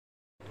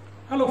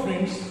Hello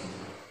friends,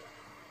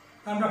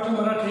 I am Dr.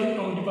 Marathe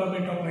from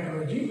Department of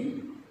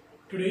Meteorology.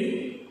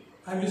 Today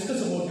I will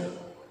discuss about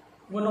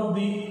one of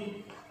the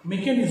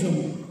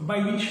mechanism by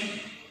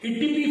which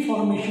ATP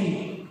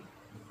formation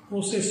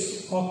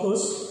process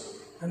occurs,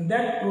 and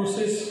that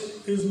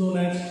process is known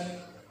as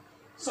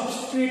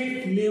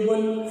substrate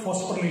level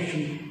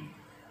phosphorylation.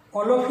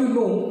 All of you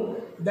know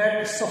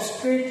that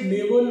substrate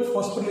level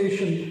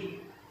phosphorylation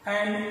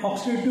and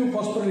oxidative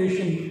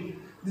phosphorylation,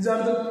 these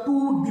are the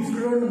two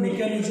different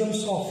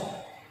mechanisms of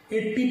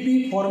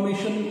ATP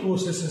formation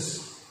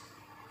processes.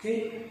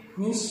 Okay,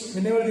 means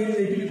whenever there is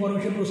ATP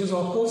formation process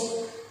occurs,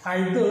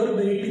 either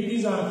the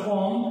ATPs are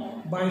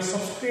formed by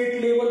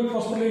substrate level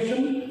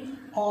phosphorylation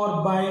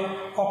or by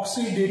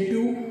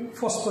oxidative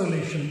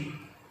phosphorylation.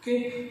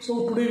 Okay,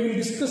 so today we will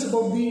discuss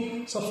about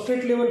the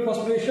substrate level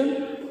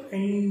phosphorylation,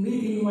 and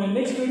in my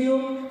next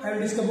video I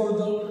will discuss about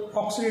the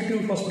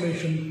oxidative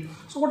phosphorylation.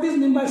 So what is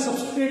meant by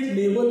substrate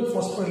level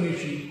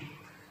phosphorylation?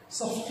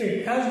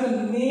 Substrate, as the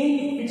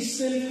name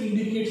itself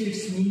indicates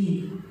its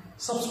meaning,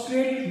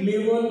 substrate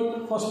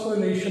level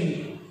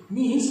phosphorylation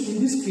means in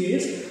this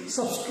case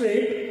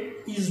substrate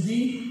is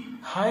the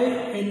high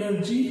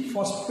energy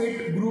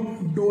phosphate group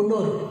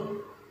donor.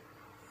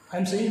 I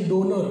am saying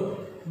donor,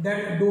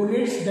 that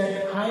donates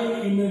that high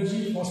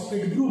energy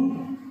phosphate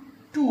group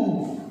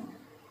to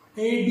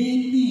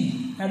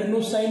ADP,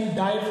 adenosine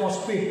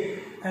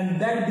diphosphate,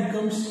 and that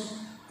becomes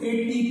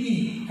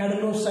ATP,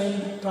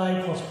 adenosine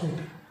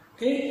triphosphate.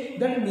 Okay,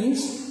 that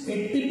means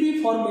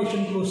ATP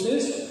formation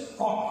process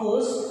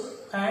occurs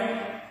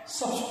at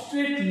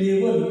substrate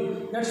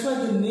level. That's why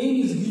the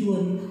name is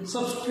given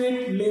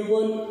substrate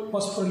level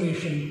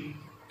phosphorylation.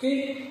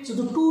 Okay, so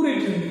the two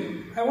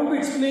reactions, I want to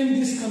explain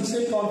this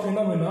concept or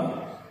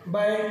phenomena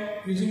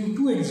by using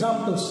two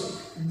examples.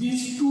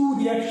 These two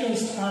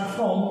reactions are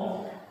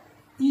from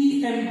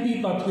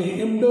EMP pathway,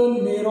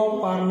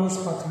 Embden-Merov-Parnas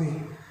pathway,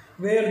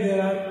 where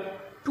there are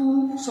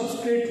two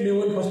substrate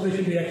level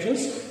phosphorylation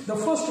reactions. The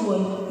first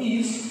one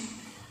is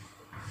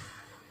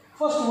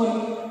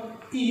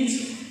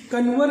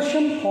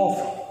conversion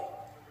of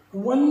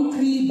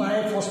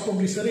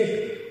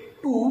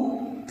 1,3-biphosphoglycerate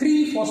to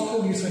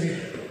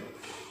 3-phosphoglycerate.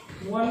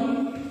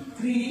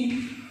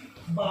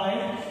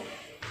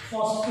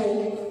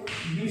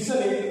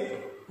 1,3-biphosphoglycerate,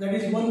 that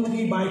is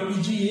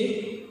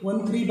 1,3-bi-PGA,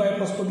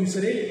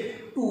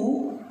 1,3-biphosphoglycerate to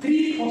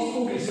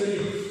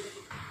 3-phosphoglycerate,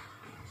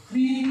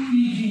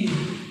 3-PGA.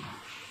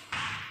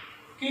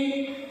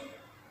 Okay.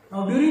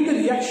 Now during the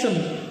reaction,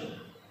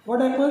 what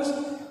happens?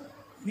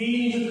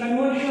 The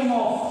conversion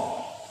of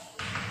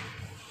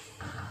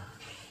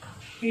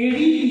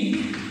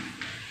ADP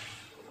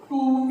to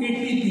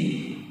ATP.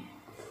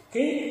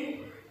 Okay.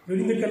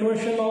 During the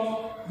conversion of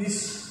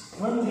this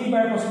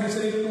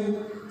 1,3-biphosphoglycerate to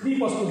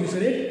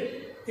 3-phosphoglycerate,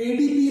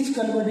 ADP is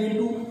converted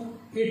into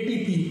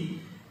ATP,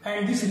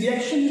 and this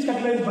reaction is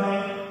catalyzed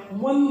by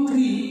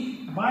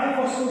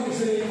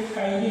 1,3-biphosphoglycerate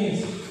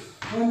kinase,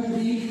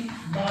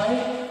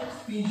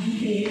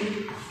 1,3-bi-PGA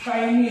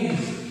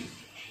kinase.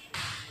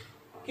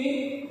 Okay.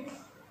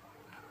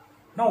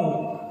 Now,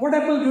 what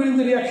happens during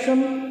the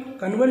reaction?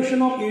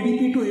 Conversion of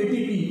ADP to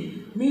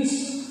ATP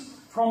means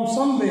from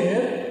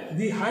somewhere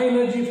the high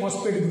energy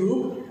phosphate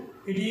group,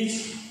 it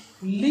is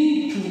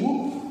linked to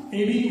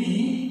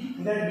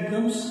ADP, that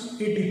becomes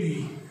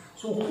ATP.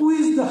 So who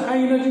is the high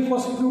energy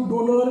phosphate group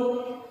donor?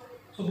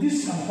 So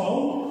this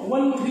compound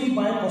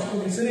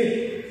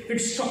 1,3-biphosphoglycerate,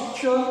 its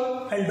structure,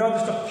 I'll draw the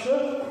structure.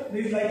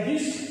 It is like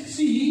this: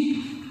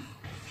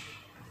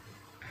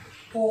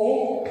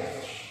 COPHCOH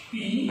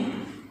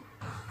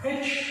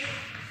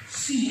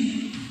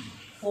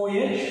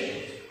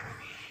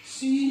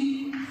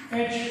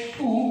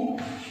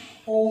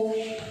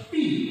CH2OP.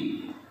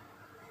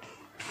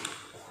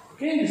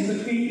 Okay, this is a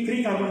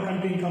three carbon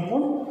containing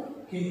compound.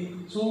 Okay,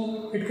 so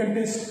it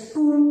contains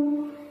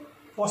two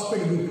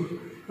phosphate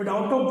group, but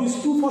out of these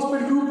two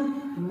phosphate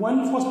group,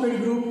 one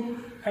phosphate group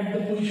at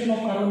the position of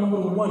carbon number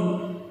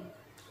 1,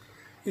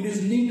 it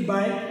is linked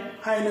by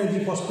high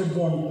energy phosphate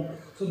bond.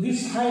 So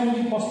this high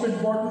energy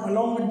phosphate bond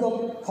along with the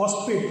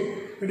phosphate,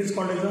 it is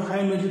called as a high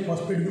energy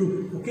phosphate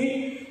group.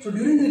 Okay, so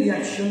during the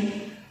reaction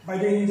by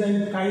the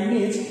enzyme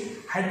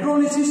kinase,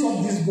 hydrolysis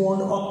of this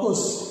bond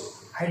occurs.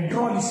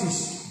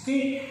 Hydrolysis.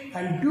 Okay,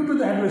 and due to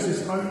the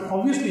hydrolysis,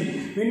 obviously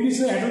when we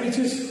say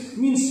hydrolysis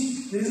means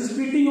there is a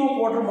splitting of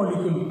water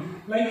molecule,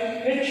 like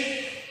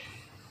H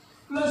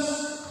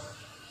plus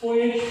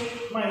OH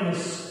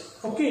minus.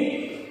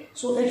 Okay,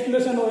 so H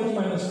plus and OH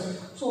minus.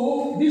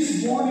 So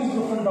this bond is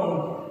broken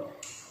down.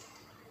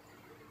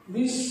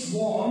 This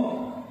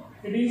bond,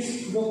 it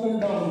is broken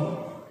down.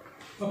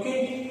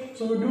 Okay,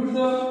 so due to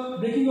the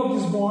breaking of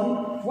this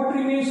bond, what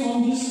remains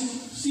on this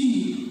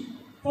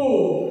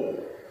CO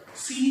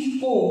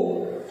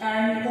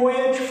and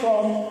OH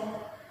from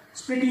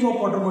splitting of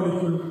water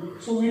molecule.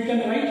 So we can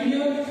write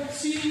here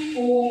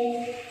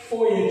COOH.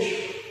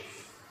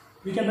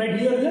 We can write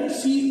here the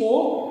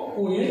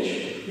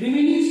COOH,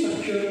 remaining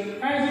structure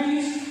as it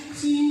is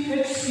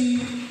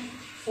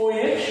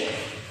CHCOH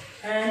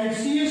and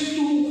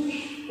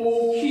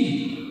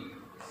CH2OP.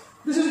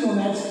 This is known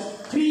as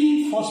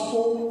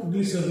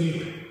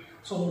 3-phosphoglycerate.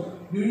 So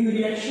during the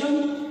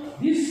reaction,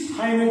 this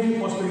high energy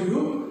phosphate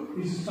group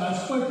is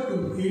transferred to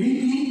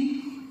ADP,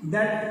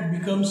 that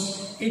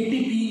becomes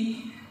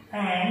ATP,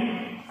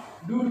 and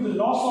due to the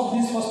loss of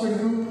this phosphate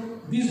group,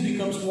 this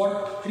becomes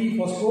what?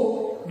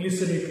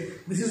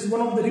 3-phosphoglycerate. This is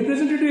one of the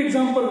representative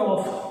example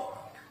of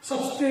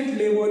substrate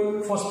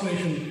level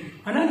phosphorylation.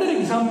 Another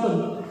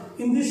example,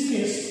 in this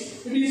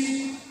case, it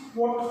is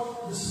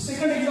what the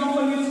second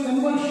example is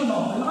conversion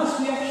of the last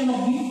reaction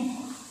of the,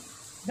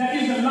 that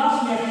is the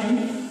last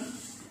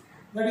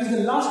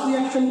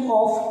reaction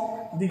of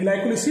the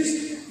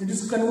glycolysis. It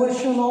is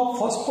conversion of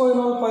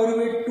phosphoryl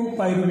pyruvate to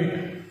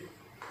pyruvate.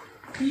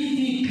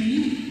 PEP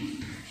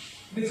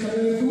is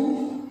converted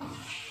to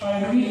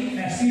pyruvic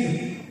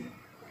acid.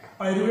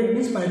 Pyruvate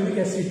means pyruvic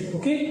acid.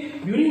 Okay.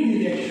 During the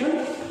reaction,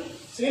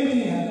 same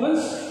thing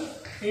happens.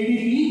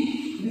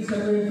 ADP is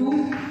converted to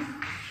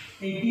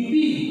ATP.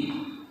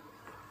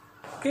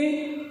 Okay.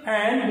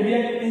 And the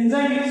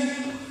enzyme is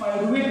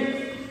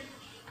pyruvate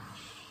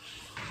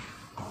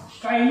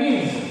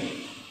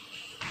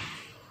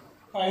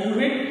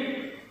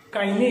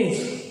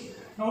kinase.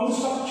 Now the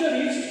structure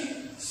is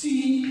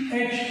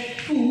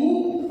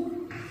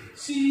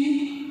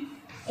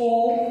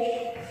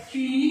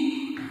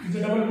CH2COP is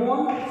a double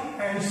bond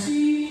and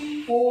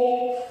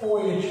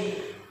COOH.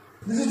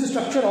 This is the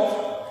structure of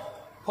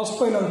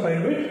phosphoryl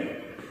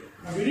pyruvate.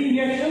 Now during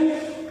reaction,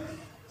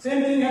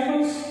 same thing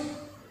happens.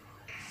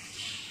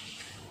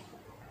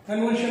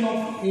 Conversion of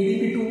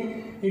ADP to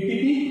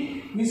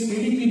ATP means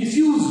ADP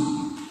receives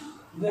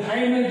the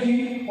high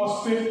energy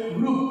phosphate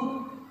group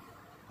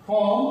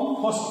from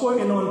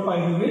phosphoryl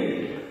pyruvate.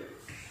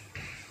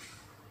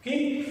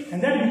 Okay, and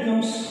that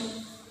becomes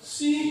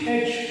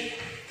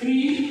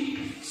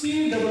CH3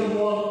 C double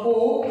bond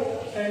O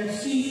and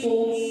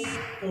COOH.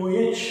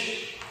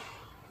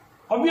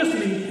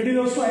 Obviously, it is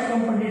also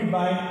accompanied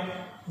by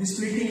the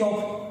splitting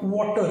of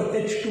water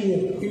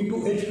H2O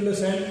into H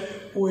plus and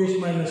OH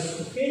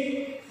minus.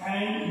 Okay,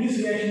 and this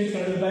reaction is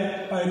carried by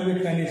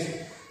pyruvate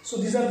kinase. So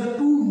these are the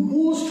two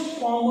most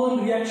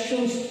common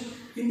reactions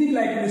in the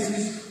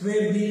glycolysis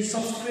where the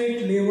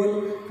substrate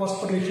level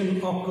phosphorylation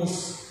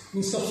occurs. The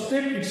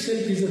substrate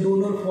itself is a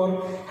donor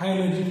for high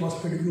energy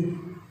phosphate group.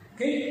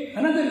 Okay,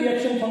 another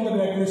reaction from the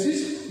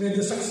glycolysis where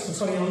the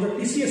on the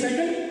TCA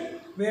cycle,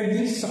 where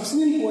the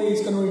succinyl CoA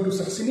is converted to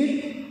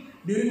succinate.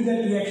 During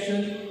that reaction,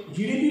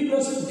 GDP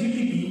plus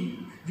GTP,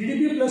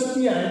 GDP plus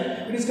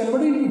PI, it is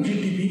converted into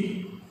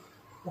GTP.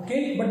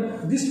 Okay,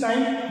 but this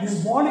time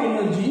this bond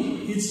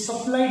energy is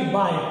supplied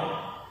by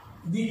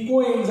the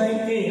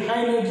coenzyme A,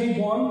 high energy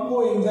bond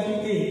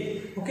coenzyme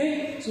A.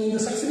 Okay, so in the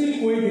succinyl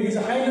CoA there is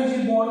a high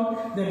energy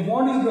bond, that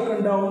bond is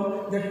broken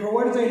down, that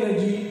provides the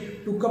energy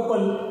to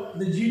couple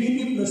the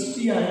GDP plus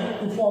PI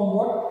to form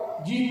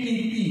what?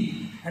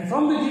 GTP. And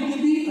from the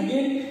GTP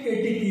again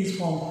ATP is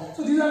formed.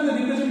 So these are the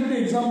representative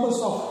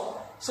examples of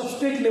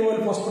substrate level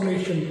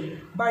phosphorylation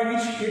by which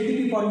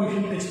ATP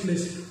formation takes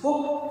place.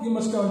 Hope you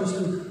must have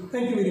understood.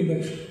 Thank you very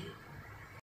much.